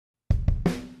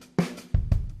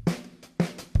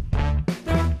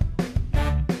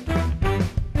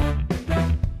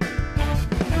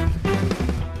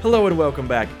Hello and welcome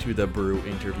back to the Brew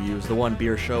Interviews, the one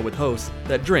beer show with hosts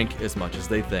that drink as much as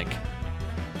they think.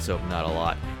 So, not a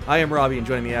lot. I am Robbie, and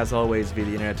joining me as always via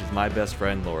the internet is my best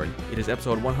friend Lauren. It is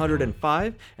episode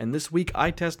 105, and this week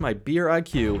I test my beer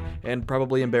IQ and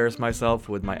probably embarrass myself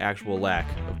with my actual lack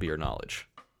of beer knowledge.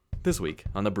 This week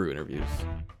on the Brew Interviews.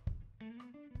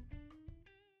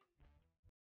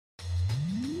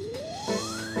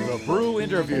 The Brew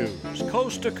Interviews,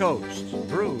 coast to coast,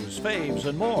 brews, faves,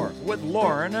 and more with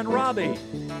Lauren and Robbie.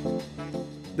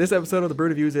 This episode of the Brew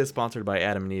Interviews is sponsored by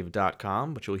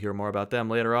AdamandEve.com, but you'll hear more about them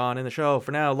later on in the show.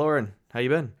 For now, Lauren, how you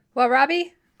been? Well,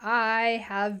 Robbie, I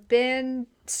have been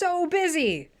so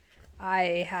busy.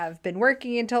 I have been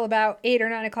working until about 8 or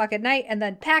 9 o'clock at night and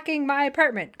then packing my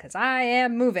apartment because I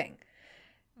am moving.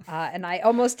 And I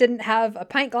almost didn't have a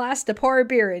pint glass to pour a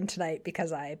beer in tonight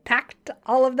because I packed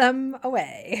all of them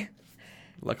away.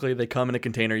 Luckily, they come in a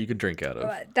container you can drink out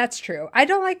of. That's true. I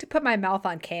don't like to put my mouth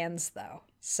on cans, though.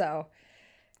 So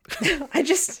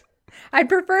I'd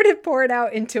prefer to pour it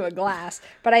out into a glass.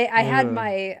 But I had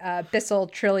my Bissell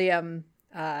Trillium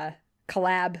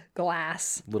collab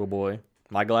glass. Little boy.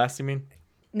 My glass, you mean?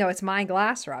 No, it's my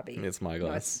glass, Robbie. It's my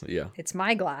glass, yeah. It's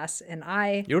my glass, and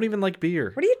You don't even like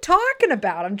beer. What are you talking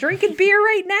about? I'm drinking beer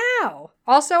right now.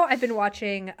 Also, I've been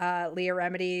watching Leah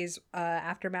Remedy's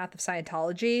Aftermath of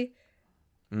Scientology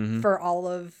for all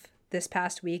of this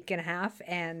past week and a half,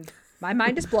 and my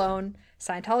mind is blown.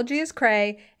 Scientology is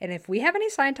cray, and if we have any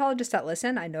Scientologists that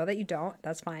listen, I know that you don't,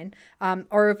 that's fine.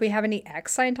 Or if we have any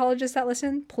ex-Scientologists that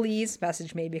listen, please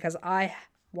message me because I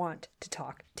want to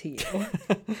talk to you.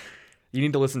 You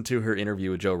need to listen to her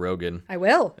interview with Joe Rogan. I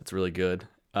will. It's really good.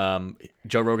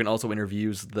 Joe Rogan also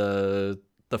interviews the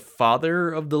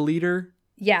father of the leader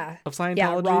of Scientology.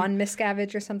 Yeah, Ron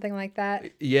Miscavige or something like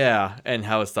that. Yeah, and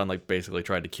how his son basically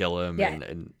tried to kill him,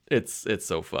 and it's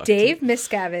so fucked. Dave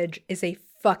Miscavige is a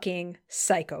fucking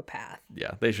psychopath.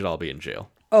 Yeah, they should all be in jail.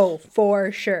 Oh,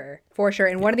 for sure. For sure.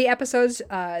 In one of the episodes,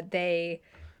 they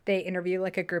interview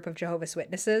like a group of Jehovah's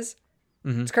Witnesses.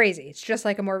 Mm-hmm. It's crazy. It's just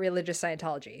like a more religious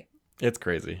Scientology. It's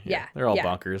crazy. Yeah. They're all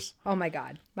bonkers. Oh my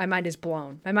God. My mind is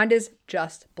blown. My mind is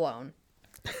just blown.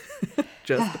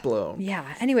 Just blown.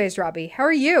 Yeah. Anyways, Robbie, how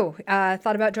are you?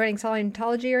 Thought about joining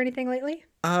Scientology or anything lately?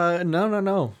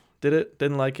 No.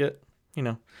 Didn't like it.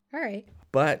 All right.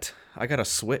 But I got a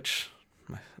Switch.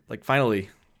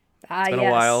 Finally. It's been yes.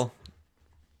 a while.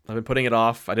 I've been putting it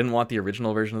off. I didn't want the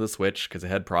original version of the Switch because it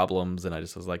had problems, and I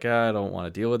just was like, I don't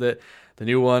want to deal with it. The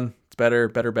new one, it's better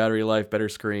battery life, better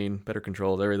screen, better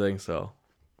controls, everything. So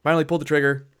finally pulled the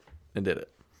trigger and did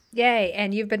it. Yay.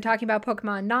 And you've been talking about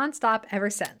Pokemon nonstop ever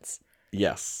since.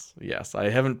 Yes. I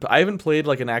haven't played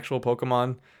like an actual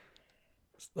Pokemon,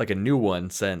 like a new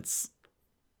one, since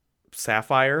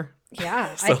Sapphire.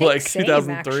 Yeah. So I think like same,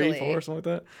 2003, actually. 4 or something like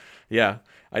that. Yeah.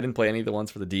 I didn't play any of the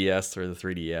ones for the DS or the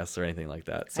 3DS or anything like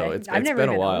that. So it's I've never been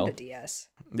a even while. owned a DS.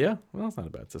 Yeah, well, it's not a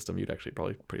bad system. You'd actually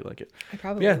probably pretty like it. I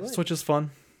probably would. Switch is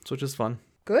fun.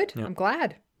 Good. Yeah. I'm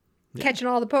glad. Yeah. Catching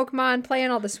all the Pokemon,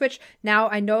 playing all the Switch. Now,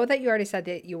 I know that you already said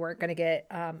that you weren't going to get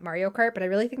Mario Kart, but I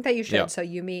really think that you should. Yeah. So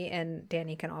you, me, and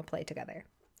Danny can all play together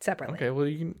separately. Okay, well,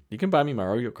 you can buy me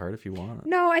Mario Kart if you want.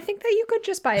 No, I think that you could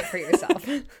just buy it for yourself.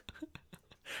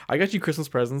 I got you Christmas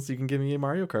presents. You can give me a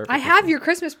Mario Kart. I have your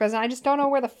Christmas present. I just don't know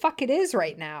where the fuck it is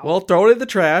right now. Well, throw it in the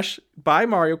trash, buy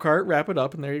Mario Kart, wrap it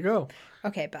up, and there you go.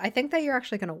 Okay, but I think that you're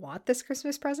actually going to want this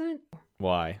Christmas present.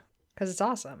 Why? Because it's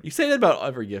awesome. You say that about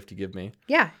every gift you give me.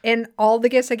 Yeah, and all the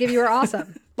gifts I give you are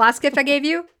awesome. Last gift I gave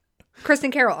you,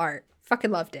 Kristen Carroll art.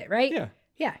 Fucking loved it, right? Yeah.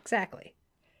 Yeah, exactly.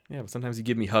 Yeah, but sometimes you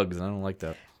give me hugs, and I don't like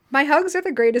that. My hugs are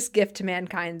the greatest gift to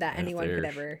mankind that anyone could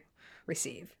ever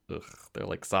receive. Ugh, they're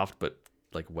like soft, but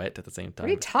like wet at the same time. What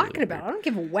are you talking about? Weird. I don't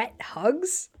give wet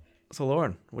hugs. So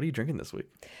Lauren, what are you drinking this week?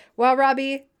 Well,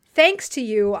 Robbie, thanks to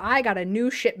you, I got a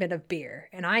new shipment of beer,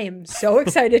 and I am so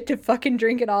excited to fucking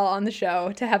drink it all on the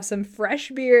show, to have some fresh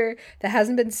beer that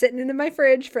hasn't been sitting in my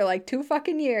fridge for like 2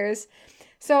 fucking years.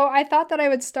 So I thought that I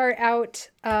would start out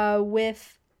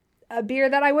with a beer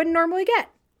that I wouldn't normally get,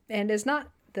 and is not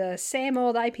the same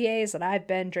old IPAs that I've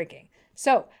been drinking.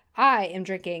 So I am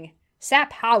drinking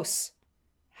Sap House.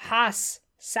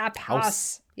 Sap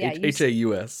House. Yeah,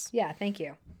 Haus. Yeah, thank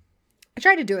you. I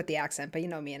tried to do it with the accent, but you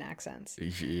know me and accents.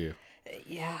 Yeah.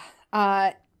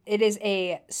 Yeah. It is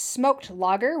a smoked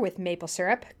lager with maple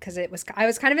syrup because I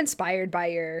was kind of inspired by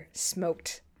your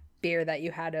smoked beer that you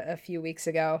had a few weeks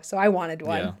ago, so I wanted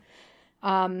one.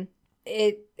 Yeah.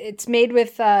 It's made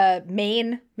with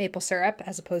Maine maple syrup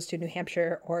as opposed to New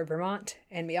Hampshire or Vermont,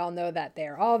 and we all know that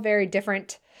they're all very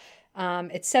different.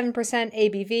 It's 7%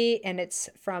 ABV, and it's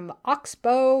from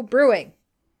Oxbow Brewing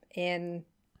in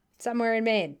somewhere in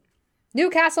Maine.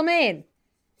 Newcastle, Maine.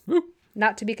 Woo.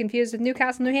 Not to be confused with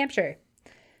Newcastle, New Hampshire.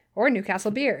 Or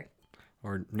Newcastle beer.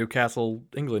 Or Newcastle,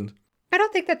 England. I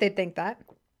don't think that they'd think that.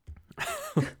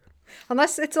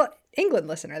 Unless it's an England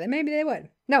listener, then maybe they would.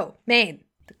 No, Maine.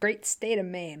 The great state of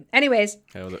Maine. Anyways,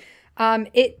 How was it?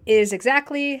 it is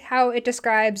exactly how it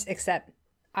describes, except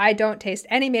I don't taste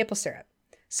any maple syrup.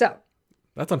 So.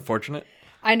 That's unfortunate.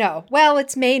 I know. Well,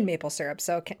 it's Maine maple syrup,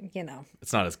 so, you know.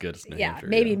 It's not as good as New Hampshire.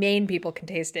 Maybe Maine people can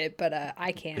taste it, but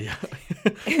I can't. Yeah.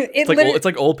 It's it's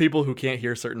like old people who can't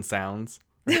hear certain sounds.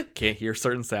 Can't hear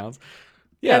certain sounds.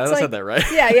 Yeah, That's I like, said that right.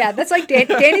 Yeah. That's like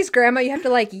Danny's grandma. You have to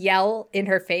like yell in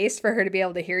her face for her to be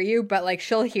able to hear you, but like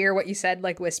she'll hear what you said,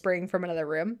 like whispering from another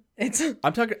room.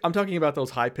 I'm talking about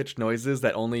those high pitched noises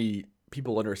that only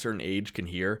people under a certain age can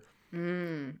hear.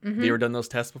 Mm-hmm. Have you ever done those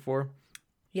tests before?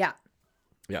 Yeah.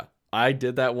 Yeah. I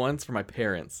did that once for my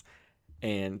parents,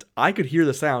 and I could hear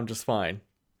the sound just fine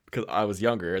because I was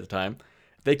younger at the time.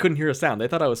 They couldn't hear a sound. They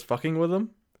thought I was fucking with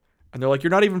them. And they're like,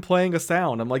 you're not even playing a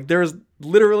sound. I'm like, there's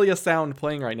literally a sound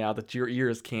playing right now that your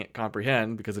ears can't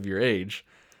comprehend because of your age.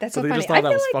 That's so so they funny. just thought I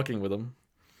was fucking with them.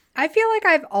 I feel like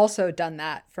I've also done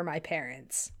that for my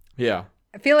parents. Yeah.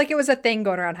 I feel like it was a thing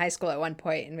going around high school at one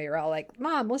point, and we were all like,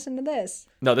 Mom, listen to this.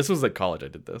 No, this was at college I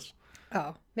did this.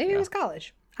 Oh, maybe it was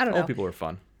college. I don't know. Old people were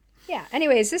fun. Yeah.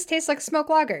 Anyways, this tastes like a smoked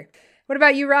lager. What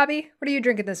about you, Robbie? What are you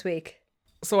drinking this week?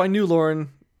 So I knew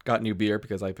Lauren got new beer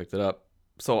because I picked it up.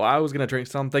 So I was going to drink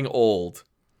something old.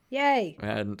 Yay.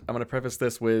 And I'm going to preface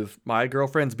this with my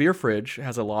girlfriend's beer fridge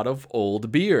has a lot of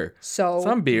old beer. So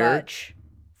some beer much.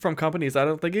 From companies I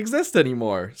don't think exist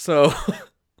anymore. So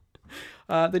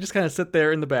they just kind of sit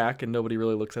there in the back and nobody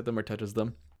really looks at them or touches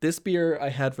them. This beer I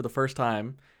had for the first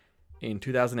time in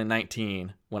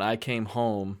 2019 when I came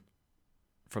home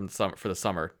from the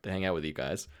summer to hang out with you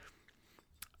guys.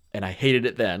 And I hated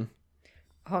it then.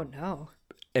 Oh, no.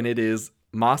 And it is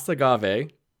Mas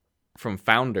Agave from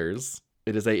Founders.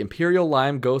 It is a Imperial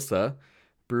Lime Gosa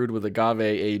brewed with agave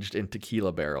aged in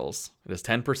tequila barrels. It is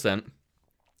 10%.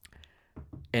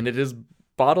 And it is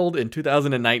bottled in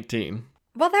 2019.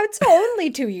 Well, that's only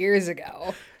 2 years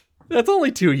ago. That's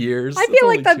only 2 years. I feel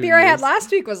like the beer I had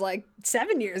last week was like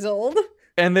 7 years old.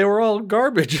 And they were all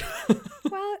garbage.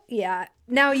 Well, yeah.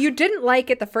 Now, you didn't like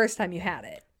it the first time you had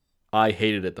it. I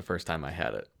hated it the first time I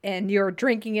had it. And you're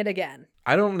drinking it again.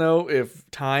 I don't know if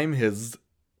time has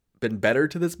been better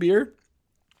to this beer.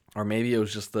 Or maybe it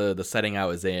was just the setting I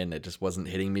was in. It just wasn't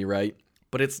hitting me right.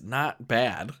 But it's not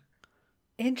bad.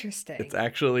 Interesting. It's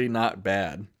actually not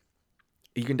bad.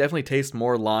 You can definitely taste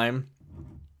more lime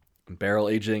and barrel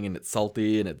aging, and it's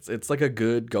salty, and it's like a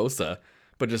good Gosa,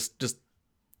 but just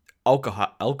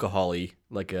alcohol-y,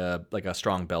 like a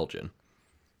strong Belgian.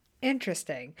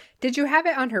 Interesting. Did you have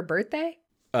it on her birthday?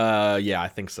 Yeah, I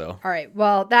think so. All right.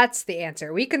 Well, that's the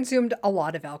answer. We consumed a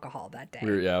lot of alcohol that day.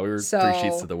 We were 3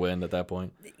 sheets to the wind at that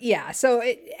point. Yeah. So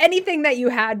anything that you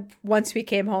had once we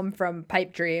came home from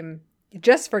Pipe Dream,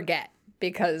 just forget,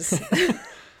 because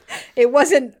it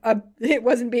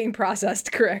wasn't being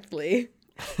processed correctly.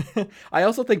 I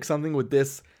also think something with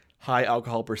this high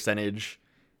alcohol percentage,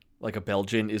 like a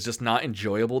Belgian, is just not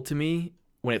enjoyable to me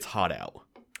when it's hot out.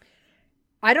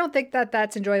 I don't think that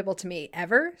that's enjoyable to me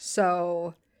ever.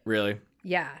 So really,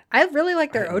 yeah, I really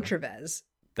like their Otravez.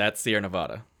 That's Sierra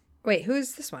Nevada. Wait, who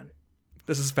is this one?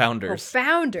 This is Founders. Oh,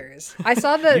 Founders. I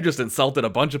saw the. You just insulted a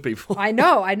bunch of people. I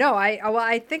know.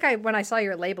 I think when I saw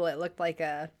your label, it looked like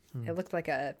a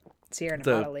Sierra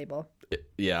Nevada label.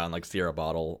 Yeah, on like Sierra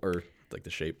bottle or like the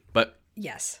shape. But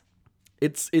yes,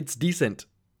 it's decent.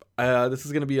 This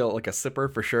is gonna be like a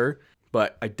sipper for sure,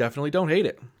 but I definitely don't hate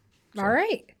it. So, all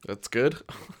right, that's good.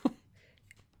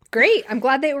 Great. I'm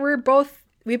glad that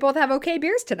we both have okay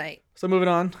beers tonight. So moving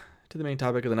on to the main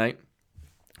topic of the night.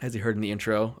 As you heard in the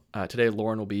intro, today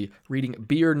Lauren will be reading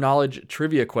beer knowledge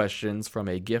trivia questions from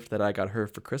a gift that I got her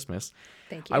for Christmas.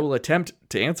 Thank you. I will attempt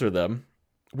to answer them.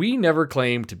 We never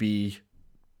claim to be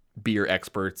beer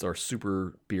experts or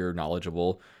super beer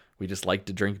knowledgeable. We just like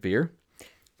to drink beer.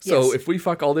 So Yes. If we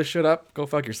fuck all this shit up, go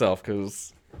fuck yourself,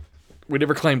 because we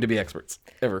never claim to be experts,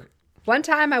 ever. One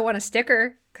time I won a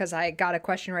sticker because I got a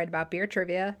question right about beer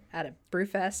trivia at a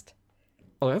Brewfest.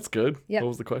 Oh, that's good. Yep. What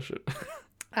was the question?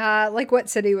 Like what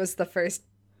city was the first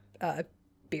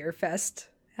beer fest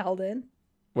held in?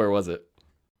 Where was it?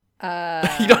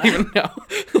 You don't even know.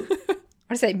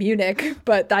 I want to say Munich,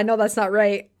 but I know that's not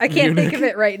right. I can't think of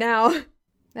it right now.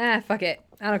 Fuck it.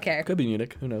 I don't care. Could be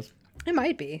Munich. Who knows? It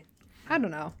might be. I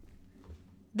don't know.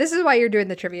 This is why you're doing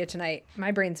the trivia tonight.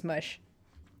 My brain's mush.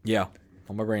 Yeah.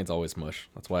 Well, my brain's always mush.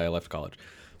 That's why I left college.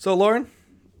 So, Lauren,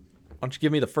 why don't you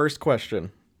give me the first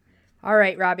question? All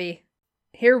right, Robbie.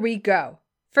 Here we go.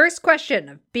 First question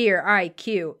of Beer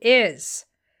IQ is,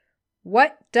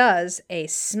 what does a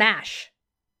smash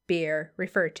beer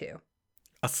refer to?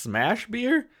 A smash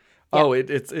beer? Yeah. Oh,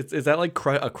 it's is that like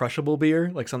a crushable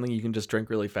beer? Like something you can just drink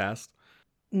really fast?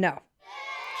 No.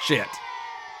 Shit.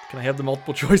 Can I have the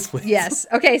multiple choice, please? Yes.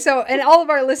 Okay, so, and all of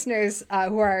our listeners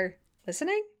who are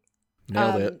listening,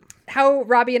 Nailed it. how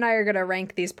Robbie and I are going to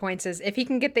rank these points is if he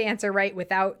can get the answer right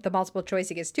without the multiple choice,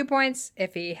 he gets 2 points.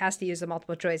 If he has to use the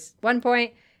multiple choice, 1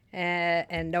 point,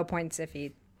 and no points if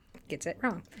he gets it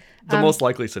wrong. The most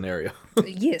likely scenario.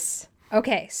 Yes.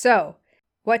 Okay, so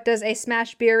what does a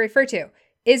smash beer refer to?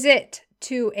 Is it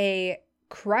to a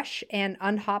crush and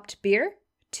unhopped beer,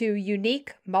 to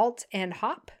unique malt and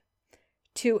hop,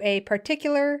 to a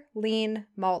particular lean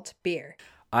malt beer?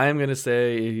 I'm going to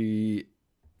say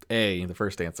A, the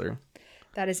first answer.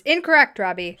 That is incorrect,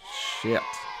 Robbie. Shit.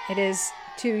 It is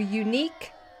to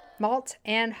unique malt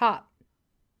and hop.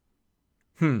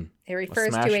 It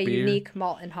refers smash to a beer? unique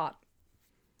malt and hop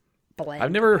blend.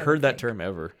 I've never I heard would that think. term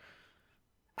ever.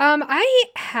 I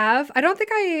have. I don't think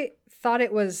I thought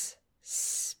it was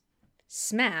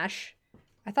smash.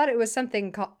 I thought it was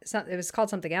something called. It was called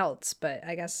something else, but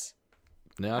I guess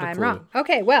Not a I'm clue. wrong.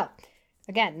 Okay, well,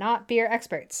 again, not beer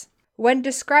experts. When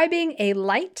describing a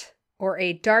light or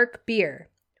a dark beer,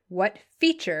 what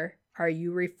feature are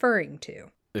you referring to?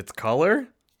 It's color?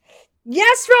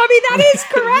 Yes, Robbie, that is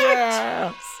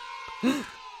correct. Yes.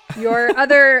 Your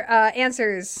other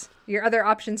answers, your other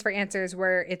options for answers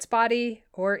were its body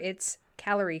or its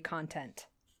calorie content.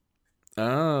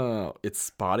 Oh, it's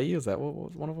spotty? Is that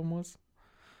what one of them was?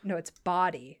 No, it's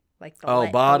body. Like the,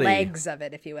 body. the legs of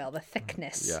it, if you will, the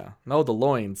thickness. Yeah. No, the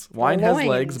loins. Wine has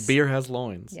legs, loins. beer has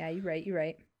loins. Yeah, you're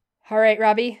right. All right,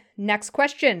 Robbie, next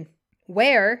question.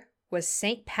 Where was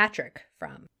St. Patrick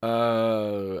from?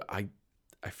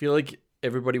 I feel like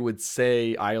everybody would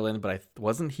say Ireland, but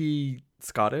wasn't he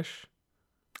Scottish?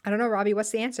 I don't know, Robbie.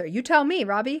 What's the answer? You tell me,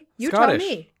 Robbie. You Scottish. tell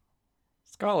me.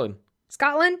 Scotland.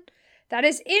 Scotland? That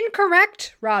is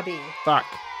incorrect, Robbie. Fuck.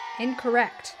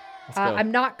 Incorrect. Let's go. I'm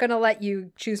not going to let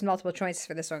you choose multiple choice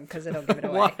for this one because it'll give it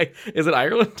away. Why? Is it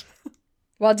Ireland?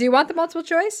 Well, do you want the multiple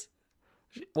choice?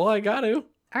 Well, I got to.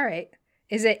 All right.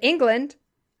 Is it England,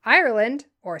 Ireland,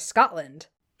 or Scotland?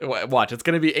 Watch, it's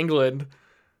going to be England.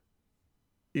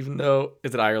 Even though,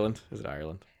 is it Ireland? Is it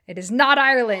Ireland? It is not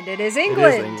Ireland. It is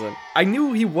England. It is England. I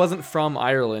knew he wasn't from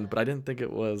Ireland, but I didn't think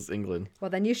it was England. Well,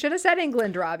 then you should have said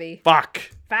England, Robbie. Fuck.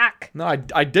 Fuck. No,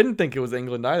 I didn't think it was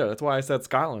England either. That's why I said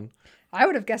Scotland. I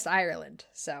would have guessed Ireland.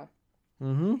 So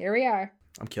here we are.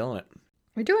 I'm killing it.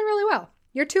 We're doing really well.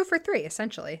 You're 2 for 3,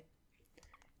 essentially.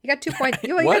 You got 2 points.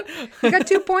 What? You got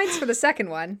 2 points for the second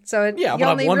one. So Yeah, you but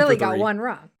I'm only 1 for really got 3. 1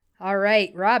 wrong. All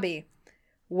right, Robbie.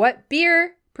 What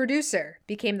beer producer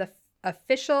became the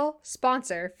official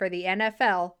sponsor for the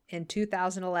NFL in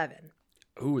 2011?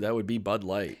 Ooh, that would be Bud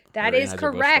Light. That Or is Anheuser-Busch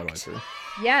correct. Budweiser.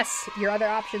 Yes, your other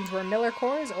options were Miller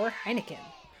Coors or Heineken.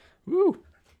 Woo.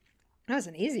 That was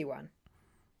an easy one.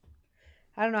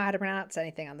 I don't know how to pronounce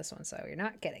anything on this one, so you're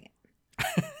not getting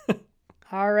it.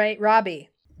 All right, Robbie.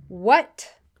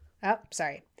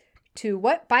 To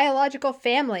what biological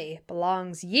family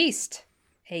belongs yeast,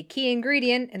 a key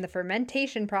ingredient in the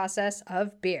fermentation process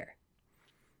of beer?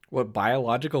 What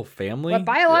biological family? What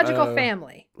biological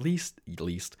family? Yeast.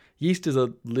 Yeast is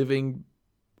a living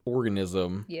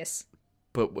organism. Yes.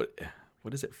 But what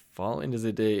does it fall in? Is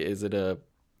it a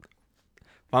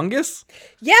fungus?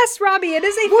 Yes, Robbie, it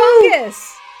is a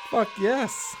fungus. Fuck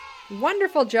yes.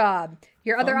 Wonderful job.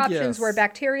 Your other Fungus. options were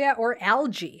bacteria or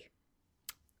algae.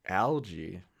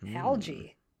 Algae.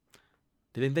 Algae.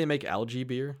 Didn't they make algae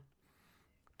beer?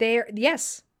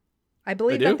 Yes. I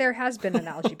believe They do? that there has been an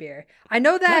algae beer. I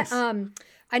know that Nice.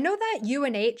 I know that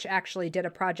UNH actually did a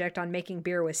project on making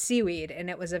beer with seaweed, and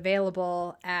it was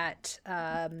available at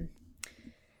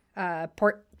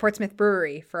Portsmouth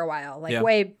Brewery for a while, like Yeah.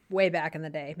 way back in the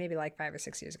day, maybe like 5 or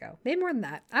 6 years ago, maybe more than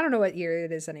that. I don't know what year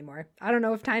it is anymore. I don't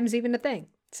know if time's even a thing.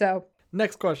 So,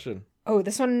 Next question. oh,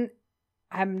 this one,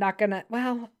 I'm gonna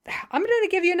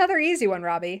give you another easy one,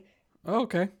 Robbie, Oh,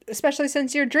 okay. especially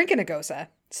since you're drinking a Gosa.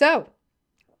 So,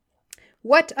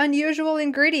 what unusual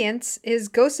ingredients is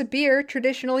Gosa beer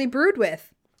traditionally brewed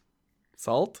with?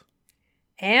 Salt?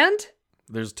 And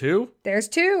There's 2? there's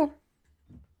 2.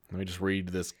 Let me just read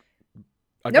this.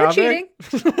 No Agave?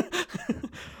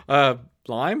 cheating.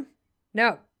 Lime?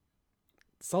 No.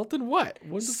 Salt and what?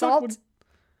 What the Salt. fuck would...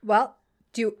 Well,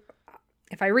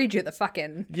 if I read you the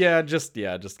fucking... Yeah, just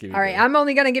give you All right, I'm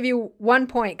only going to give you 1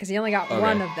 point because you only got Okay.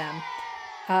 one of them.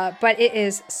 But it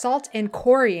is salt and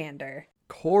coriander.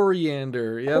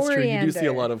 Coriander. Yeah, that's true. You do see a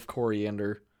Coriander. lot of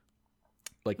coriander,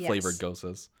 like Yes. flavored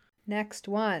gosas. Next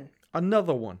one.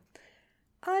 Another one.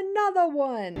 Another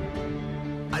one.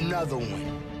 Another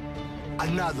one.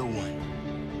 Another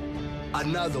one.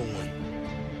 Another one.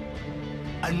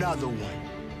 Another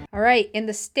one. All right. In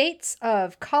the states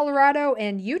of Colorado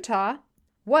and Utah,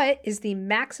 what is the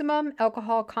maximum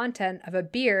alcohol content of a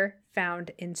beer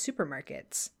found in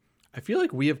supermarkets? I feel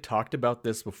like we have talked about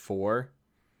this before.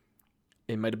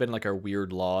 It might have been like our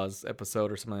weird laws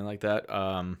episode or something like that.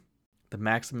 The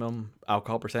maximum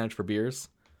alcohol percentage for beers.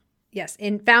 Yes,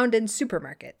 found in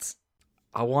supermarkets.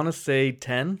 I want to say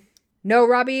 10. No,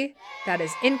 Robbie, that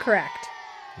is incorrect.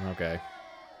 Okay.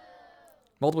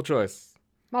 Multiple choice.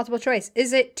 Multiple choice.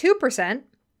 Is it 2%,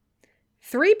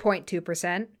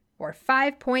 3.2%, or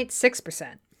 5.6%?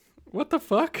 What the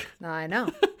fuck? I know.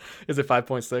 Is it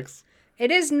 5.6? It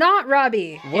is not,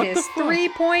 Robbie. What it the is fuck?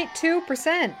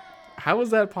 3.2%. How is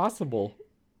that possible?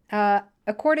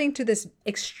 According to this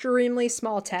extremely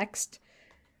small text,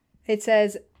 it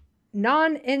says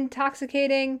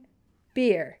non-intoxicating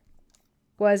beer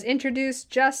was introduced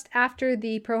just after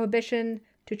the prohibition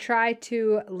to try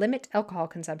to limit alcohol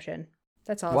consumption.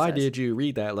 That's all. Why did you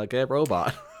read that like a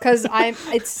robot? Because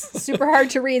it's super hard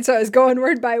to read, so I was going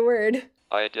word by word.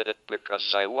 I did it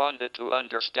because I wanted to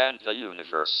understand the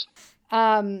universe.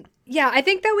 Yeah, I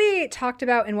think that we talked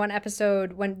about in one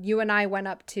episode when you and I went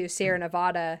up to Sierra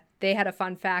Nevada, they had a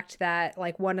fun fact that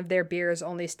like one of their beers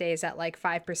only stays at like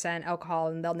 5% alcohol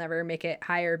and they'll never make it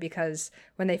higher because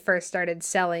when they first started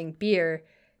selling beer,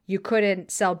 you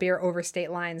couldn't sell beer over state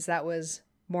lines that was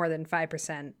more than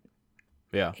 5%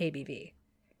 Yeah. ABV.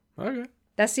 Okay.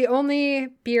 That's the only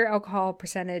beer alcohol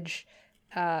percentage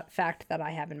fact that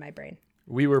I have in my brain.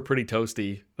 We were pretty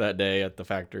toasty that day at the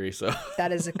factory, so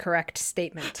That is a correct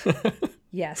statement.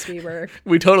 Yes, we were.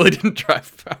 we totally didn't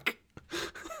drive back.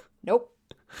 Nope.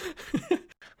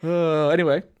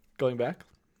 Anyway, going back.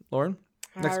 Lauren,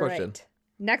 next All question. right.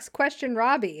 Next question,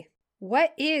 Robbie.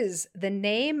 What is the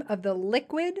name of the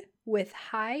liquid with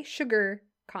high sugar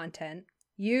content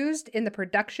used in the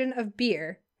production of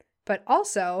beer, but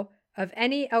also of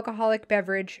any alcoholic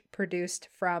beverage produced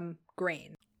from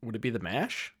grain? Would it be the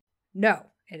mash? No,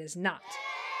 it is not.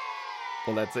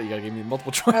 Well, that's it. You gotta give me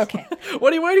multiple choice. Okay.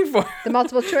 What are you waiting for? The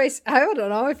multiple choice, I don't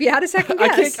know if you had a second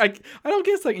guess. I don't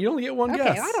get a second. You only get one Okay,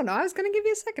 guess. I don't know. I was going to give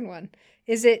you a second one.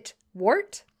 Is it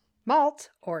wort, malt,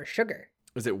 or sugar?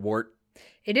 Is it wort?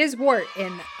 It is wort,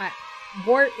 and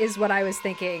wort is what I was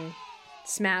thinking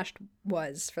smashed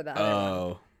was for the other one.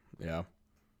 Oh, yeah.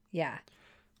 Yeah.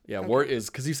 Yeah, Okay. wort is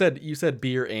because you said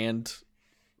beer and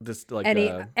this like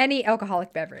Any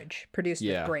alcoholic beverage produced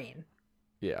Yeah. with grain.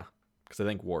 yeah, because I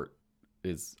think wort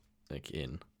is like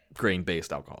in grain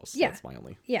based alcohols. Yeah. That's my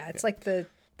only. Yeah, it's like the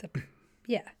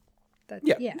yeah.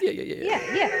 Yeah. Yeah.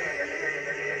 Yeah.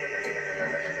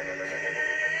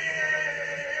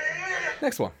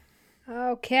 Next one.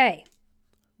 Okay.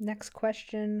 Next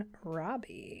question,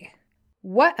 Robbie.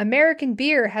 What American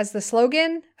beer has the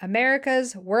slogan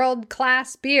America's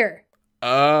world-class beer?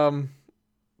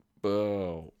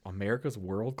 America's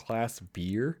world class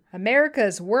beer.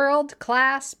 America's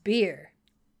world-class beer.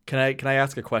 Can I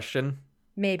ask a question?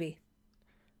 Maybe.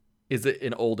 Is it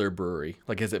an older brewery?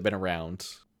 Like, has it been around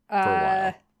for a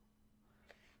while?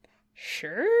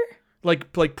 Sure.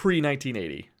 Like pre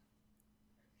 1980.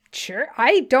 Sure.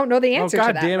 I don't know the answer to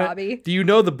God that, damn it. Robbie. Do you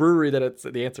know the brewery that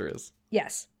the answer is?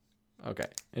 Yes. Okay.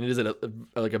 And is it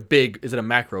is it a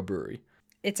macro brewery?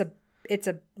 It's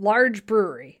a large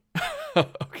brewery.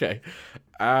 Okay.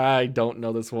 I don't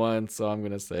know this one, so I'm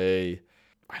going to say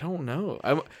I don't know.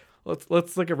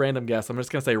 Let's like a random guess. I'm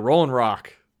just going to say Rollin'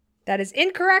 Rock. That is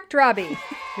incorrect, Robbie.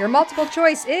 Your multiple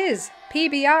choice is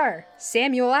PBR,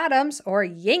 Samuel Adams, or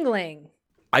Yingling.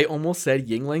 I almost said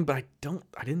Yingling, but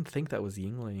I didn't think that was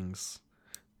Yingling's.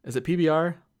 Is it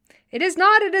PBR? It is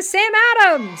not. It is Sam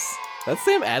Adams. That's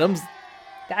Sam Adams.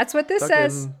 That's what this Fucking-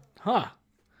 says. Huh.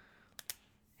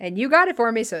 And you got it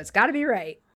for me, so it's got to be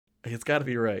right. It's got to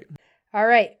be right. All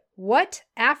right. What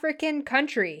African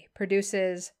country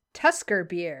produces Tusker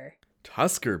beer?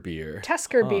 Tusker beer.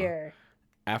 Tusker Huh. beer.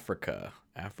 Africa.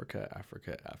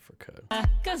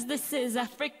 'Cause this is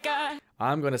Africa.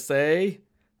 I'm going to say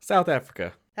South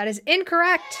Africa. That is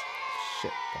incorrect.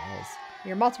 Shit balls.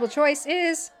 Your multiple choice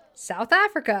is South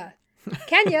Africa,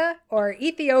 Kenya, or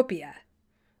Ethiopia.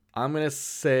 I'm going to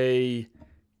say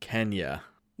Kenya.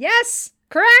 Yes,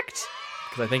 correct.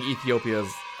 Because I think Ethiopia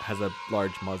has a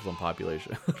large Muslim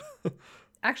population.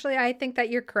 Actually, I think that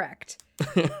you're correct.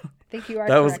 I think you are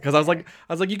That was correct because I was there.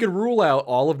 like, you could rule out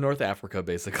all of North Africa,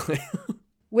 basically.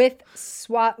 With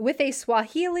a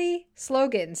Swahili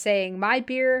slogan saying, "My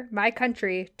beer, my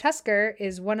country, Tusker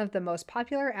is one of the most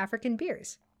popular African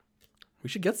beers." We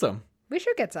should get some. We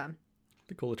should get some.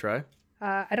 Be cool to try.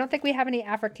 I don't think we have any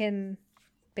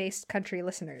African-based country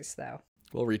listeners, though.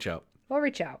 We'll reach out. We'll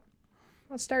reach out.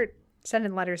 We'll start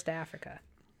sending letters to Africa.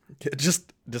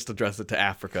 Just address it to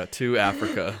Africa. To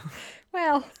Africa.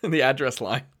 Well, In the address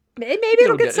line. maybe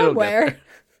it'll get it'll somewhere.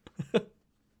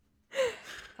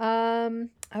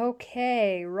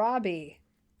 Okay, Robbie.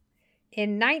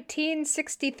 In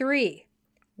 1963,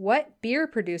 what beer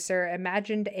producer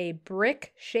imagined a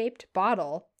brick-shaped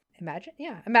bottle?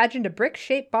 Imagined a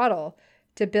brick-shaped bottle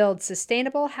to build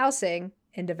sustainable housing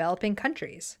in developing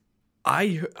countries.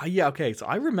 Okay, so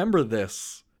I remember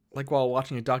this, like, while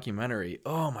watching a documentary.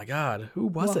 Oh my god, who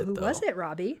was it, Who though? was it,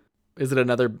 Robbie? Is it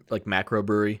another, like, macro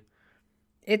brewery?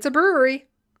 It's a brewery.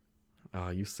 Oh,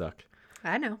 you suck.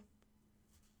 I know.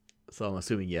 So I'm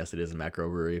assuming, yes, it is a macro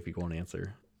brewery if you won't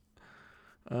answer.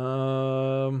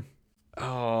 Oh,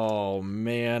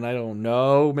 man, I don't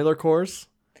know. Miller Coors?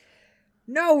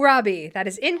 No, Robbie, that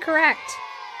is incorrect.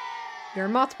 Your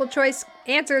multiple choice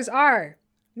answers are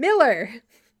Miller,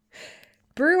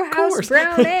 Brewhouse Coors.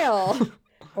 Brown Ale,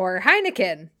 or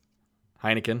Heineken.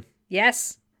 Heineken?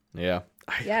 Yes. Yeah.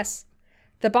 Yes.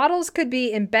 The bottles could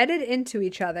be embedded into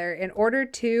each other in order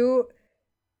to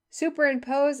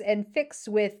superimpose and fix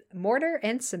with mortar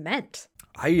and cement.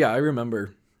 I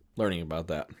remember learning about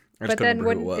that. I just But couldn't then remember who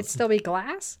wouldn't it it was. still be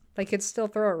glass? Like you'd still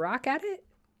throw a rock at it?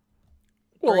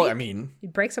 Well, break? I mean,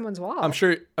 You'd break someone's wall. I'm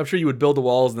sure you would build the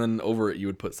walls and then over it you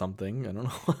would put something. I don't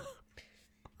know.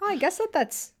 Oh, I guess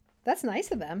that's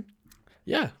nice of them.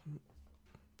 Yeah.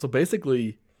 So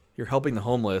basically, you're helping the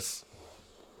homeless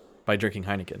by drinking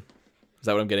Heineken. Is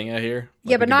that what I'm getting at here?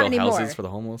 Yeah, we but can not build anymore. Houses for the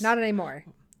homeless? Not anymore.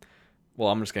 Well,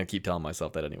 I'm just going to keep telling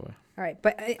myself that anyway. All right,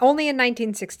 but only in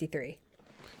 1963.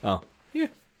 Oh, yeah.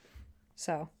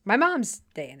 So, my mom's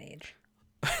day and age.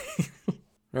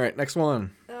 All right, next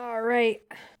one. All right.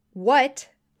 What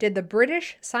did the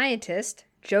British scientist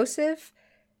Joseph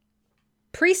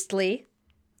Priestley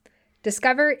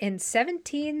discover in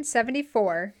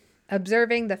 1774,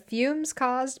 observing the fumes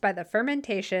caused by the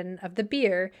fermentation of the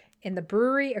beer in the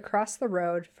brewery across the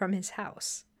road from his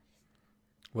house?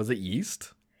 Was it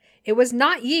yeast? It was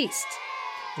not yeast.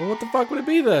 Well, what the fuck would it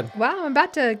be then? Well, I'm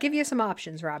about to give you some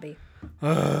options, Robbie.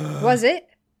 Was it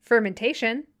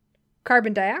fermentation,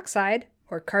 carbon dioxide,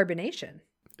 or carbonation?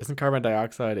 Isn't carbon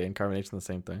dioxide and carbonation the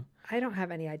same thing? I don't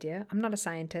have any idea. I'm not a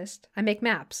scientist. I make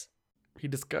maps. I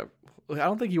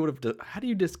don't think he would have. How do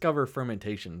you discover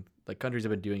fermentation? Like, countries have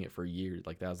been doing it for years,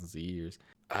 like thousands of years.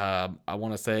 I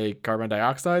want to say carbon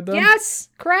dioxide, though. Yes,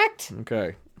 correct.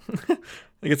 Okay. I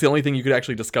think it's the only thing you could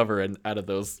actually discover out of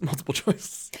those multiple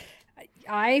choices.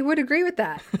 I would agree with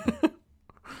that.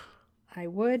 I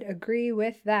would agree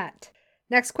with that.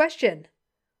 Next question.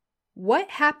 What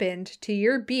happened to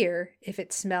your beer if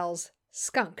it smells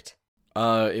skunked?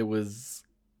 It was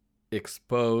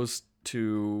exposed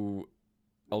to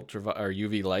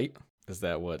UV light. Is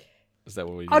that what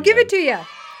we? I'll give it to you.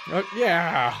 Oh,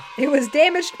 yeah. It was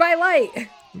damaged by light. Yeah.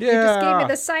 You just gave me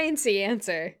the sciencey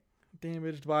answer.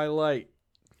 Damaged by light,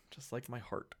 just like my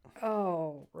heart.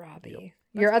 Oh, Robbie.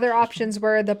 Your other options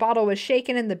were the bottle was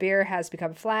shaken and the beer has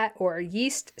become flat, or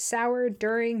yeast soured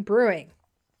during brewing.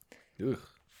 Ugh.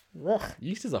 Ugh.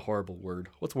 Yeast is a horrible word.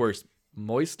 What's worse,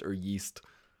 moist or yeast?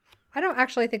 I don't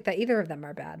actually think that either of them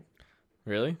are bad.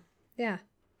 Really? Yeah.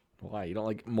 Why? You don't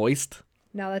like moist?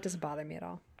 No, that doesn't bother me at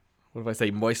all. What if I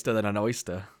say moister than an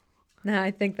oyster? No,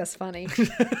 I think that's funny.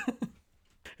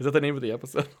 Is that the name of the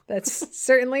episode? That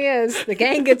certainly is. The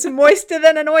gang gets moister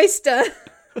than an oyster.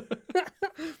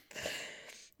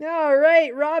 All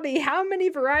right, Robbie, how many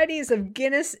varieties of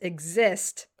Guinness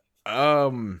exist?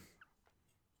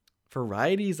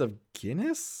 Varieties of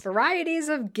Guinness? Varieties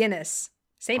of Guinness.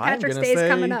 St. I'm Patrick's gonna Day is say-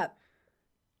 coming up.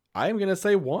 I'm going to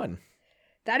say 1.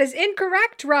 That is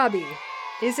incorrect, Robbie.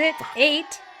 Is it 8,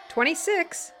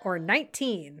 26, or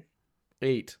 19?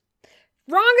 8.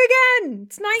 Wrong again!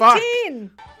 It's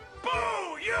 19! Boo!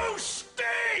 You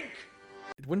stink!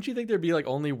 Wouldn't you think there'd be like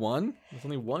only one? There's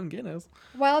only one Guinness.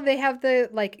 Well, they have the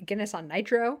Guinness on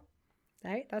Nitro.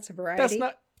 Right? That's a variety. That's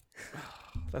not.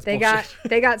 That's They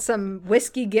bullshit. got some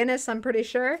whiskey Guinness, I'm pretty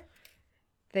sure.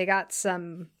 They got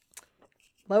some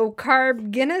low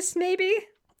carb Guinness, maybe.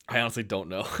 I honestly don't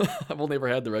know. I've only ever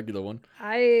had the regular one.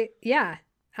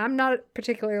 I'm not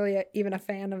particularly even a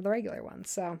fan of the regular one.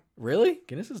 So, Really?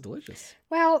 Guinness is delicious.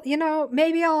 well,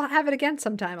 maybe I'll have it again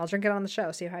sometime. I'll drink it on the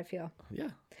show, see how I feel. Yeah.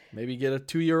 Maybe get a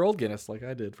 2-year-old Guinness like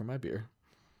I did for my beer.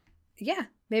 Yeah,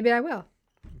 maybe I will.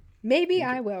 Maybe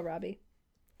I will, Robbie.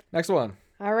 Next one.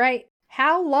 All right.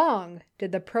 How long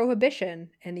did the prohibition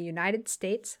in the United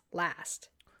States last?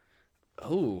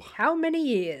 Oh, How many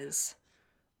years?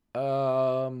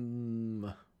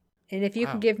 And if you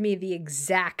can give me the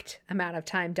exact amount of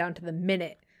time down to the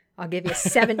minute, I'll give you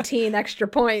 17 extra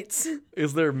points.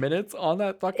 Is there minutes on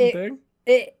that fucking thing?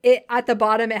 It at the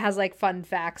bottom, it has like fun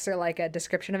facts or like a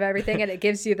description of everything, and it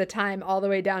gives you the time all the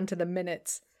way down to the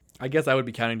minutes. I guess I would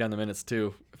be counting down the minutes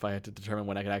too if I had to determine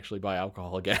when I could actually buy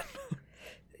alcohol again.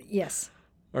 Yes.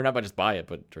 Or not just buy it,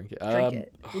 but drink it. Drink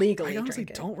it. Legally I honestly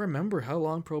drink it. don't remember how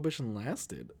long Prohibition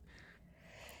lasted.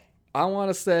 I want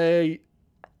to say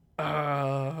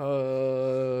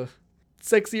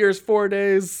 6 years, 4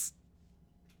 days,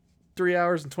 3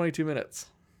 hours, and 22 minutes.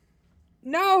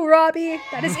 No, Robbie,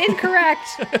 that is incorrect.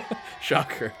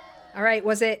 Shocker. All right,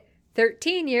 was it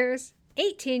 13 years,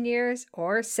 18 years,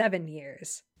 or 7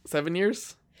 years? 7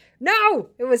 years? No,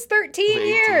 it was 13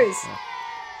 years. Oh,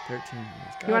 13 years.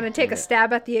 You want to take a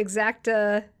stab at the exact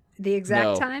No.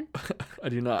 time? I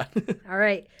do not. All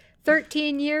right.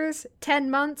 13 years,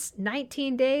 10 months,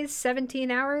 19 days,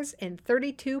 17 hours, and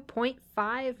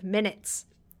 32.5 minutes.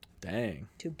 Dang.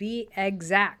 To be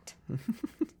exact.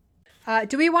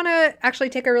 Do we want to actually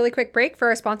take a really quick break for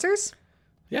our sponsors?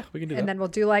 Yeah, we can do that. And then we'll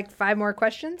do like 5 more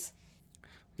questions?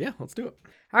 Yeah, let's do it.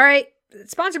 All right.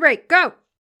 Sponsor break. Go.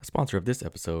 A sponsor of this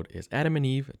episode is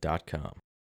adamandeve.com.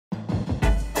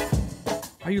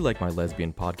 Are you like my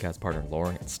lesbian podcast partner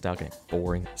Lauren and stuck in a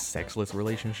boring, sexless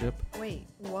relationship? Wait,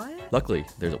 what? Luckily,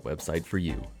 there's a website for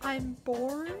you. I'm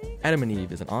boring? Adam and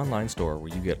Eve is an online store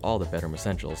where you get all the bedroom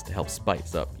essentials to help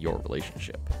spice up your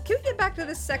relationship. Can we get back to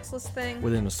this sexless thing?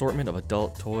 With an assortment of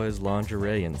adult toys,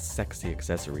 lingerie, and sexy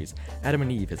accessories, Adam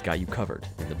and Eve has got you covered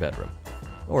in the bedroom,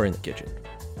 or in the kitchen,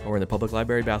 or in the public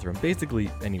library bathroom,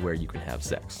 basically anywhere you can have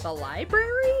sex. The library?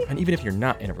 And even if you're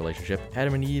not in a relationship,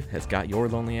 Adam and Eve has got your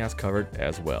lonely ass covered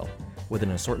as well. With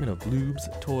an assortment of lubes,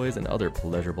 toys, and other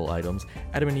pleasurable items,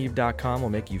 adamandeve.com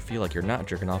will make you feel like you're not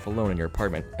jerking off alone in your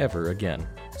apartment ever again.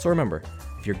 So remember,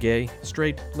 if you're gay,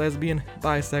 straight, lesbian,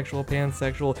 bisexual,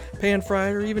 pansexual,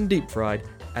 pan-fried, or even deep-fried,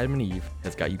 Adam and Eve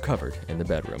has got you covered in the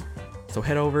bedroom. So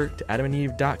head over to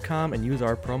adamandeve.com and use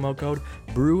our promo code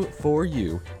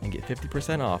BREW4U and get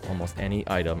 50% off almost any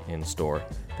item in store.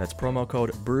 That's promo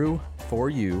code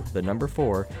BREW4U, the number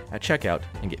 4, at checkout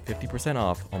and get 50%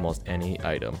 off almost any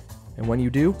item. And when you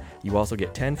do, you also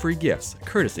get 10 free gifts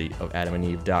courtesy of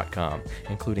adamandeve.com,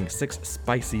 including 6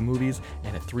 spicy movies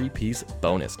and a 3-piece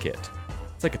bonus kit.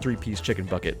 It's like a 3-piece chicken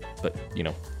bucket, but,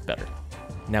 better.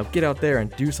 Now get out there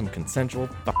and do some consensual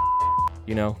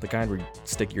the kind where you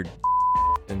stick your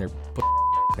in their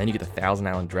then you get the Thousand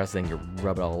Island dressing, you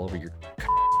rub it all over your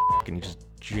and you just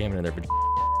jam it in there. You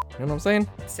know what I'm saying?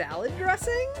 Salad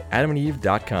dressing?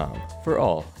 adamandeve.com for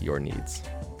all your needs.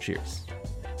 Cheers.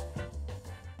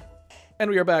 And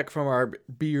we are back from our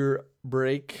beer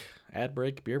break. Ad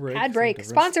break? Beer break? Ad break.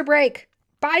 Sponsor break.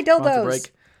 Buy dildos. Sponsor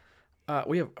break.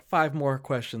 We have 5 more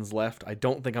questions left. I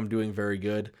don't think I'm doing very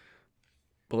good,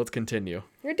 but let's continue.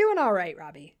 You're doing all right,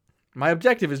 Robbie. My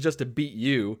objective is just to beat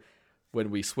you when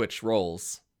we switch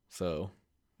roles, so.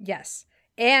 Yes.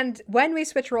 And when we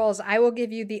switch roles, I will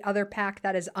give you the other pack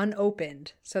that is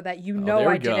unopened so that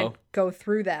I didn't go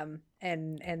through them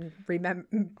and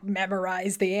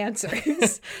memorize the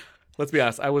answers. Let's be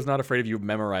honest, I was not afraid of you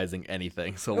memorizing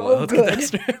anything, so let's good. get that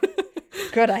straight.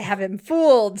 Good, I have him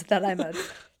fooled that I'm a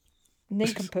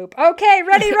nincompoop. Okay,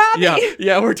 ready, Robbie?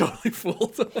 Yeah, we're totally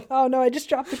fooled. Oh no, I just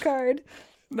dropped the card.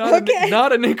 Not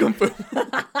a nincompoop.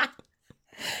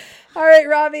 All right,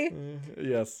 Robbie.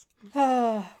 Yes.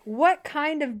 What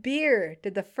kind of beer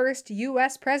did the first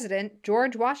U.S. president,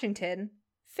 George Washington,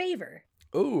 favor?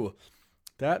 Ooh,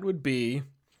 that would be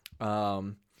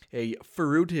a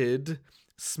fruited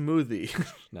smoothie.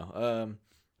 No,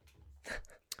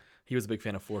 he was a big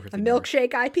fan of 450. A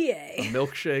milkshake IPA. A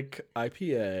milkshake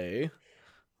IPA.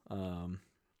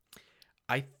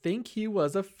 I think he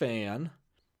was a fan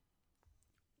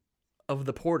of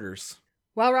the porters.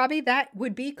 Well, Robbie, that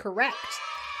would be correct.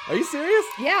 Are you serious?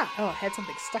 Yeah. Oh, I had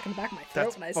something stuck in the back of my throat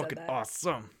That's when I said fucking that.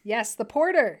 awesome. Yes, the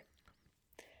porter.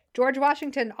 George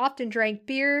Washington often drank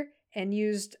beer and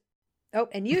used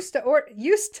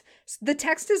the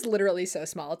text is literally so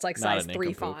small. It's like size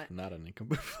 3 font. Not a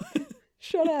nincompoop.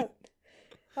 Shut up.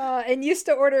 And used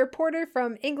to order porter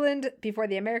from England before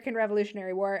the American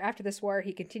Revolutionary War. After this war,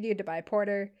 he continued to buy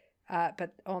porter,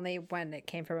 but only when it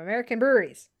came from American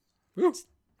breweries. Woo.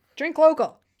 Drink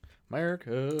local.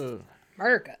 America.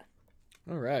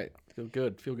 All right. Feel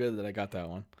good that I got that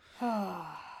one.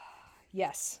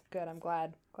 Yes. Good. I'm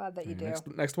glad that you do.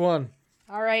 Next one.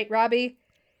 All right, Robbie.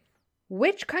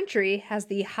 Which country has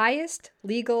the highest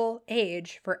legal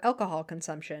age for alcohol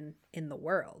consumption in the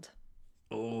world?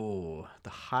 Oh, the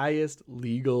highest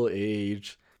legal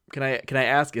age Can I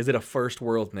ask, is it a first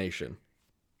world nation?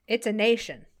 It's a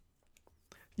nation.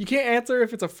 You can't answer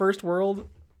if it's a first world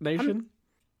nation?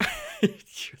 You're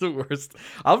the worst.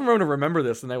 I'm going to remember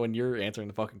this and then when you're answering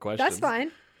the fucking questions. That's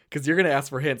fine. Because you're going to ask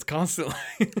for hints constantly.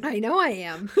 I know I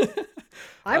am.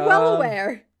 I'm well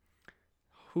aware.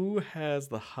 Who has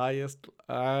the highest...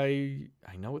 I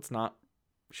know it's not...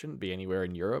 Shouldn't be anywhere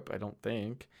in Europe, I don't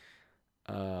think.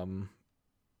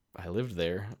 I lived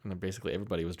there, and basically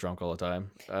everybody was drunk all the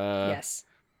time. Yes.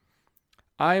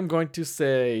 I'm going to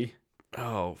say...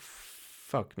 Oh,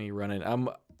 fuck me running.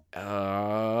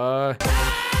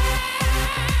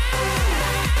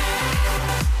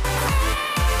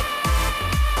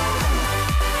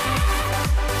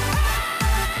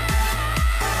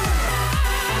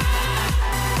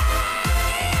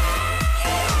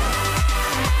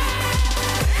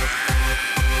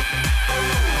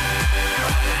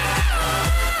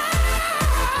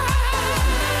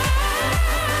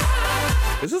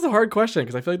 This is a hard question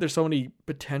because I feel like there's so many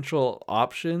potential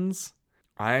options.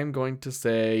 I'm going to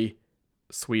say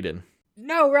Sweden.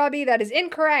 No, Robbie, that is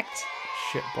incorrect.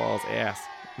 Shit balls ass.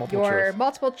 Your Choice.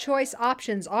 multiple choice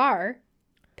options are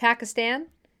Pakistan,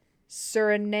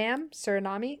 Suriname,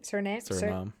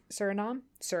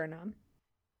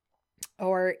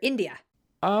 or India.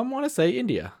 I want to say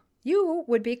India You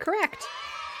would be correct.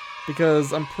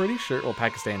 because I'm pretty sure. Well,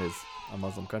 Pakistan is a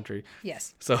Muslim country,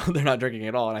 Yes. so they're not drinking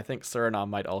at all, and I think Suriname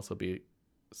might also be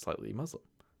slightly Muslim,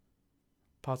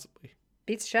 possibly.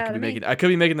 Beats the shit out of me. I could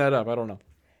be making that up. I don't know.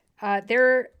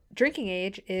 Their drinking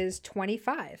age is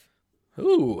 25.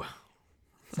 Ooh,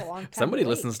 It's a long time. somebody to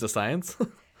wait. listens to science.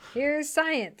 Here's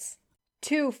science.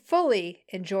 To fully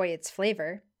enjoy its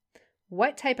flavor,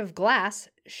 what type of glass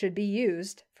should be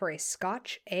used for a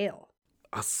Scotch ale?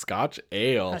 A Scotch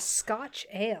ale. A Scotch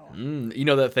ale. You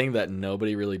know that thing that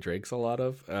nobody really drinks a lot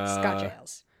of? Scotch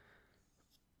ales.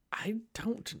 I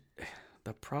don't.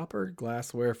 The proper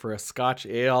glassware for a Scotch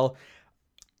ale.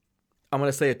 I'm going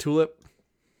to say a tulip.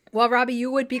 Well, Robbie,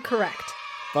 you would be correct.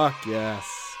 Fuck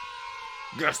yes.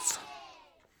 Yes.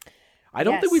 I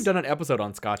don't think Yes. we've done an episode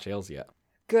on Scotch ales yet.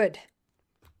 Good.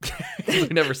 We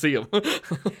never see them.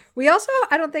 We also,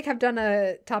 I don't think, have done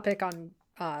a topic on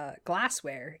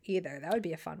glassware either. That would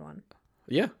be a fun one.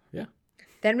 Yeah.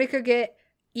 Then we could get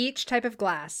each type of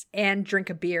glass and drink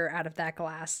a beer out of that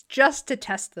glass just to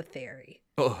test the theory.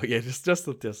 Oh, yeah, just the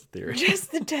theory.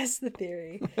 Just to test the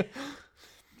theory.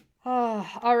 Oh,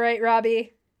 all right,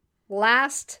 Robbie.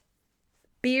 Last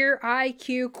beer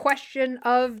IQ question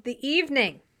of the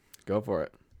evening. Go for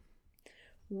it.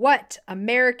 What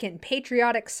American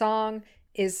patriotic song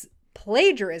is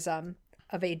plagiarism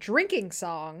of a drinking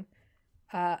song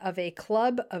of a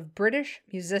club of British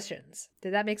musicians?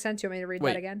 Did that make sense? You want me to read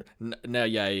that again? No,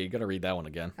 yeah, you got to read that one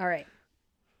again. All right.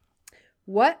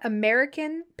 What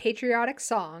American patriotic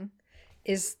song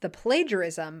is the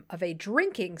plagiarism of a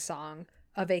drinking song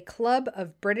of a club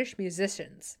of British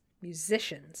musicians?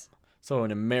 So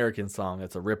an American song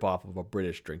that's a ripoff of a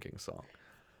British drinking song.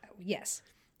 Yes.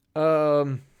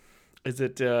 Is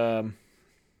it is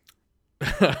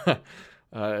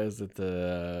it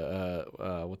the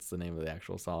what's the name of the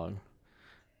actual song?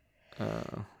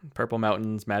 Purple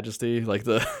Mountain's Majesty, like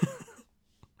the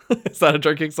is that a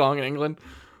drinking song in England?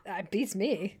 That beats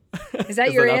me. Is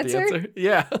that your not the answer?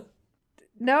 Yeah.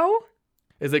 No?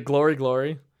 Is it Glory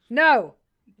Glory? No.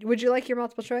 Would you like your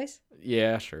multiple choice?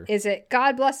 Yeah, sure. Is it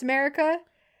God Bless America,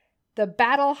 the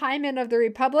Battle Hymen of the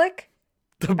Republic?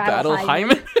 The Battle Battle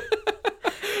Hymen. Hymen?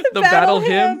 The Battle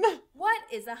Hymn? What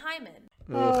is a hymen?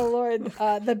 Oh, Lord.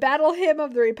 The Battle Hymn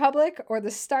of the Republic or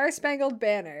the Star Spangled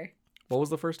Banner? What was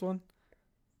the first one?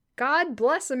 God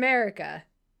Bless America.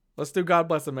 Let's do God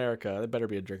Bless America. It better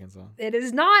be a drinking song. It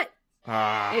is not.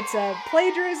 Ah. It's a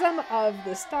plagiarism of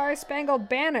the Star Spangled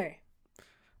Banner.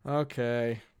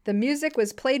 Okay. The music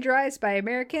was plagiarized by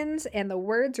Americans and the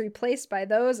words replaced by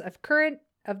those of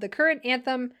the current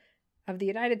anthem of the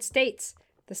United States.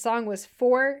 The song was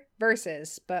 4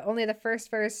 verses, but only the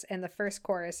first verse and the first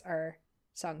chorus are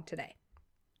sung today.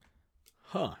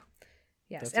 Huh.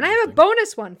 Yes. That's And I have a interesting.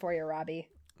 bonus one for you, Robbie.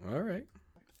 All right.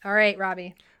 All right,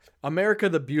 Robbie. America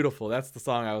the Beautiful. That's the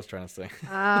song I was trying to sing.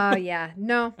 Oh, yeah.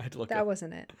 No, I had to look that up.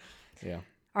 wasn't it. Yeah.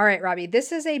 All right, Robbie.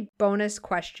 This is a bonus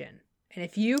question. And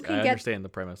if you I can understand the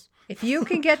premise. if you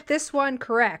can get this one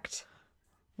correct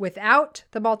without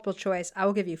the multiple choice, I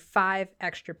will give you 5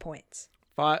 extra points.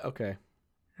 5. Okay.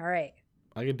 All right.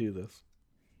 I can do this.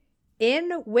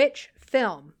 In which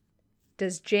film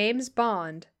does James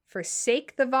Bond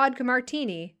forsake the vodka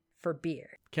martini for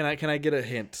beer? Can I get a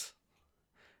hint?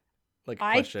 Like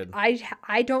a question.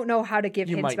 I don't know how to give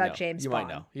You hints might about know. James you Bond.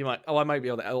 might know. You might. Oh, I might be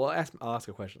able to. I'll ask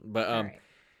a question. But All right.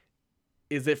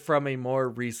 Is it from a more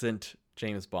recent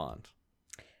James Bond?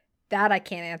 That I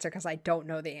can't answer because I don't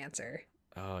know the answer.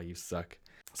 Oh, you suck.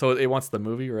 So it wants the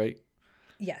movie, right?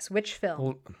 Yes, which film?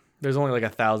 Well, there's only like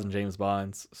 1,000 James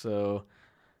Bonds, so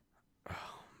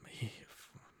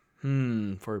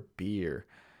for beer,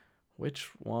 which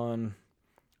one?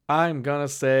 I'm gonna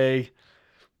say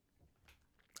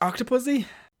Octopussy.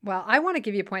 Well, I want to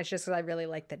give you points just because I really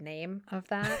like the name of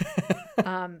that.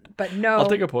 But no, I'll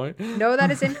take a point. No,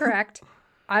 that is incorrect.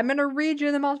 I'm gonna read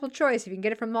you the multiple choice. If you can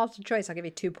get it from multiple choice, I'll give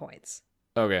you 2 points.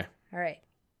 Okay. All right.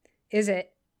 Is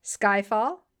it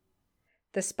Skyfall,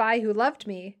 The Spy Who Loved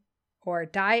Me, or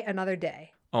Die Another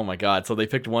Day? Oh my god, so they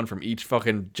picked one from each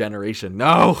fucking generation.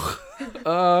 No.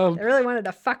 I really wanted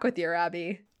to fuck with you,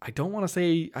 Robbie. I don't want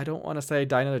to say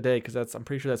Die Another Day because I'm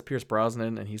pretty sure that's Pierce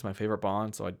Brosnan and he's my favorite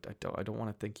Bond, so I don't want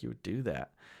to think you would do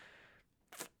that.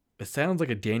 It sounds like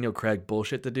a Daniel Craig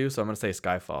bullshit to do, so I'm going to say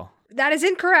Skyfall. That is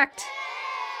incorrect.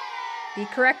 The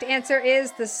correct answer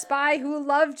is The Spy Who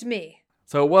Loved Me.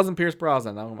 So it wasn't Pierce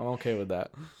Brosnan. I'm okay with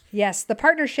that. Yes, the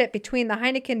partnership between the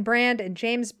Heineken brand and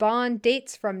James Bond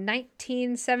dates from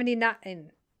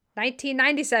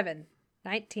 1997.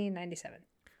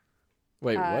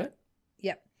 Wait, what?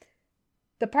 Yep.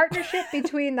 The partnership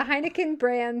between the Heineken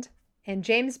brand and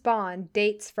James Bond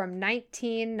dates from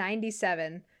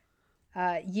 1997,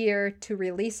 year to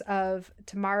release of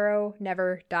Tomorrow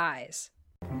Never Dies.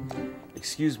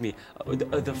 Excuse me,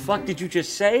 the fuck did you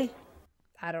just say?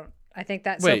 I think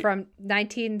that, Wait. so from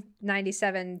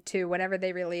 1997 to whenever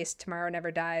they released Tomorrow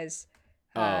Never Dies,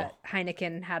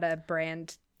 Heineken had a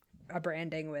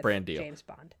branding with Brand deal. James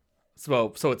Bond.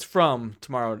 So it's from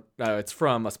Tomorrow. It's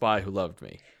from A Spy Who Loved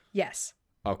Me. Yes.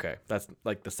 Okay, that's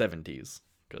like the 70s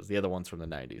because the other one's from the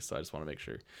 90s. So I just want to make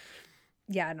sure.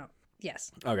 Yeah, I know.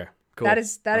 Yes. Okay, cool. That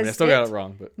is I still got it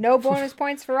wrong, but No bonus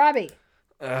points for Robbie.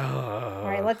 All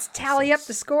right, let's tally up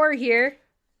the score here.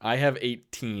 I have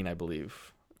 18, I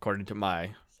believe, according to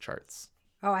my charts.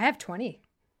 Oh, I have 20.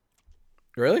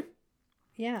 Really?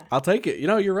 Yeah. I'll take it.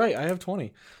 You're right. I have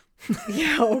 20.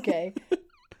 Yeah, okay.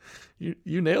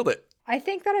 You nailed it. I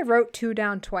think that I wrote 2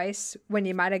 down twice when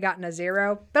you might have gotten a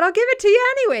 0, but I'll give it to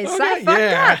you anyways. So I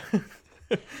fucked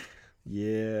up.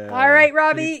 Yeah. All right,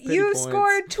 Robbie, Petty you points.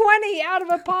 scored 20 out of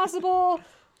a possible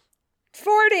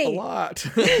 40. A lot.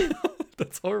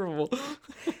 That's horrible.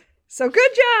 So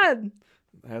good job.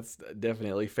 That's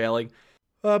definitely failing.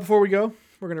 Before we go,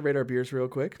 we're going to rate our beers real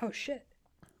quick. Oh, shit.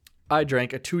 I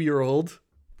drank a 2-year-old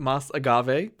Mas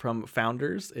Agave from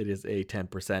Founders. It is a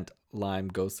 10% lime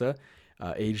gosa,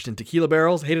 aged in tequila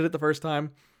barrels. Hated it the first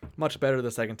time. Much better the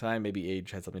second time. Maybe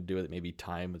age had something to do with it. Maybe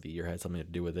time of the year had something to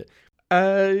do with it.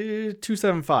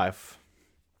 275.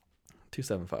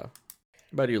 275. How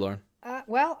about you, Lauren?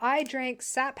 Well, I drank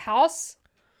Sap House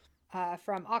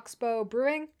from Oxbow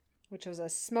Brewing, which was a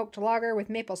smoked lager with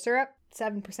maple syrup,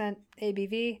 7%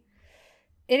 ABV.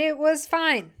 And it was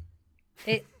fine.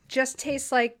 It just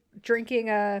tastes like drinking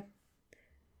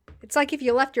it's like if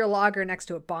you left your lager next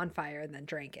to a bonfire and then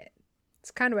drank it.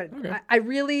 It's kind of what Okay. I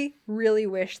really, really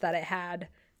wish that it had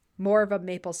more of a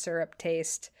maple syrup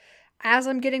taste. As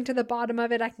I'm getting to the bottom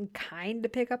of it, I can kind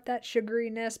of pick up that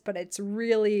sugariness, but it's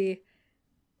really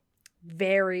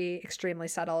very extremely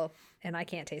subtle and I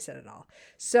can't taste it at all.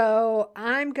 So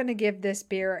I'm going to give this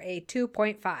beer a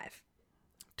 2.5.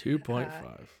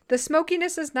 2.5. The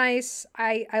smokiness is nice.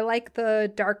 I like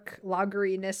the dark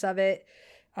lageriness of it,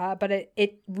 but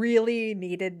it really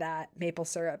needed that maple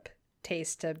syrup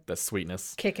taste to The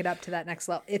sweetness. kick it up to that next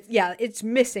level. It's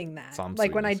missing that. Some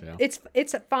Like when sweetness,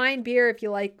 it's a fine beer. If you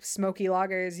like smoky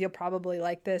lagers, you'll probably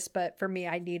like this. But for me,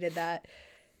 I needed that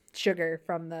sugar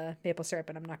from the maple syrup,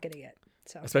 and I'm not getting it.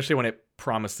 So Especially when it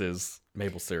promises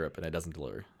maple syrup and it doesn't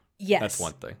deliver. yes, That's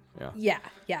one thing. Yeah.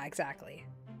 Yeah, exactly.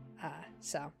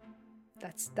 So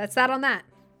that's that on that.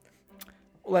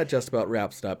 Well, that just about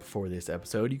wraps it up for this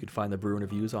episode. You can find the Brew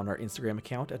Interviews on our Instagram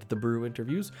account at The Brew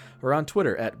Interviews or on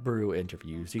Twitter at Brew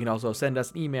Interviews. You can also send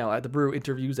us an email at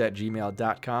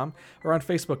thebrewinterviews@gmail.com or on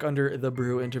Facebook under The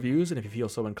Brew Interviews. And if you feel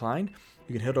so inclined,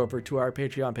 you can head over to our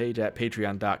Patreon page at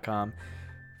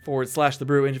patreon.com/The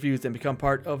Brew Interviews and become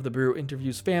part of the Brew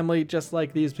Interviews family, just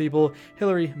like these people: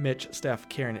 Hillary, Mitch, Steph,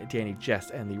 Karen, Danny,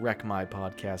 Jess, and the Wreck My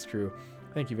podcast crew.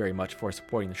 Thank you very much for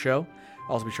supporting the show.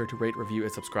 Also, be sure to rate, review,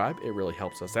 and subscribe. It really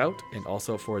helps us out. And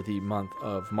also for the month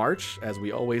of March, as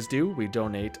we always do, we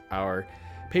donate our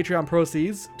Patreon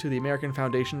proceeds to the American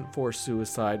Foundation for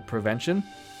Suicide Prevention.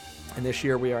 And this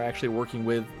year we are actually working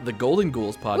with the Golden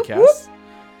Ghouls podcast. Whoop, whoop.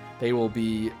 They will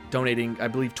be donating, I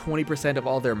believe, 20% of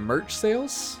all their merch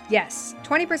sales. Yes,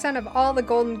 20% of all the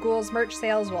Golden Ghouls merch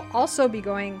sales will also be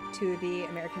going to the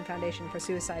American Foundation for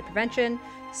Suicide Prevention.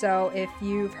 So if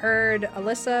you've heard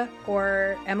Alyssa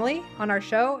or Emily on our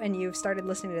show and you've started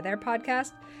listening to their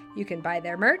podcast, you can buy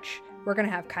their merch. We're going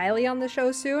to have Kylie on the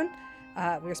show soon.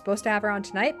 We were supposed to have her on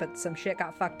tonight, but some shit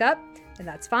got fucked up, and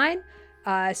that's fine.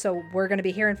 So we're going to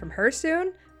be hearing from her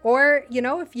soon. Or, you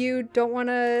know, if you don't want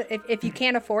to, if you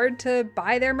can't afford to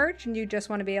buy their merch and you just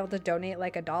want to be able to donate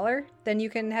like $1, then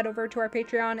you can head over to our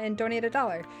Patreon and donate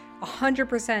 $1.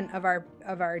 100%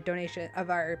 of our donation, of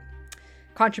our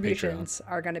contributions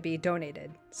are going to be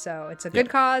donated. So it's a good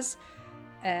cause.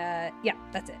 Yeah,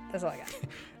 that's it. That's all I got.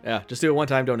 Yeah, just do a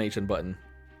one-time donation button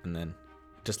and then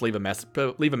just leave a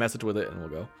message with it and we'll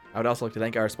go. I would also like to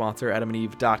thank our sponsor,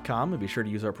 adamandeve.com, and be sure to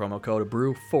use our promo code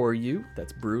BREW4U,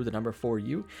 that's BREW, the number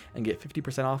 4U, and get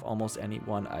 50% off almost any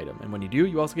one item. And when you do,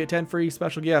 you also get 10 free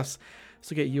special gifts,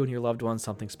 so get you and your loved ones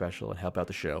something special and help out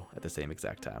the show at the same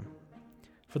exact time.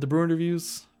 For the Brew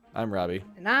Interviews, I'm Robbie.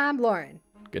 And I'm Lauren.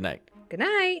 Good night. Good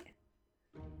night.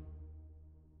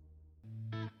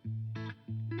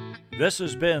 This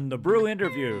has been The Brew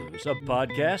Interviews, a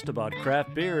podcast about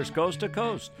craft beers coast to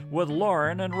coast with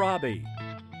Lauren and Robbie.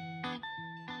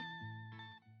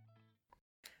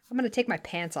 I'm going to take my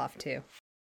pants off too.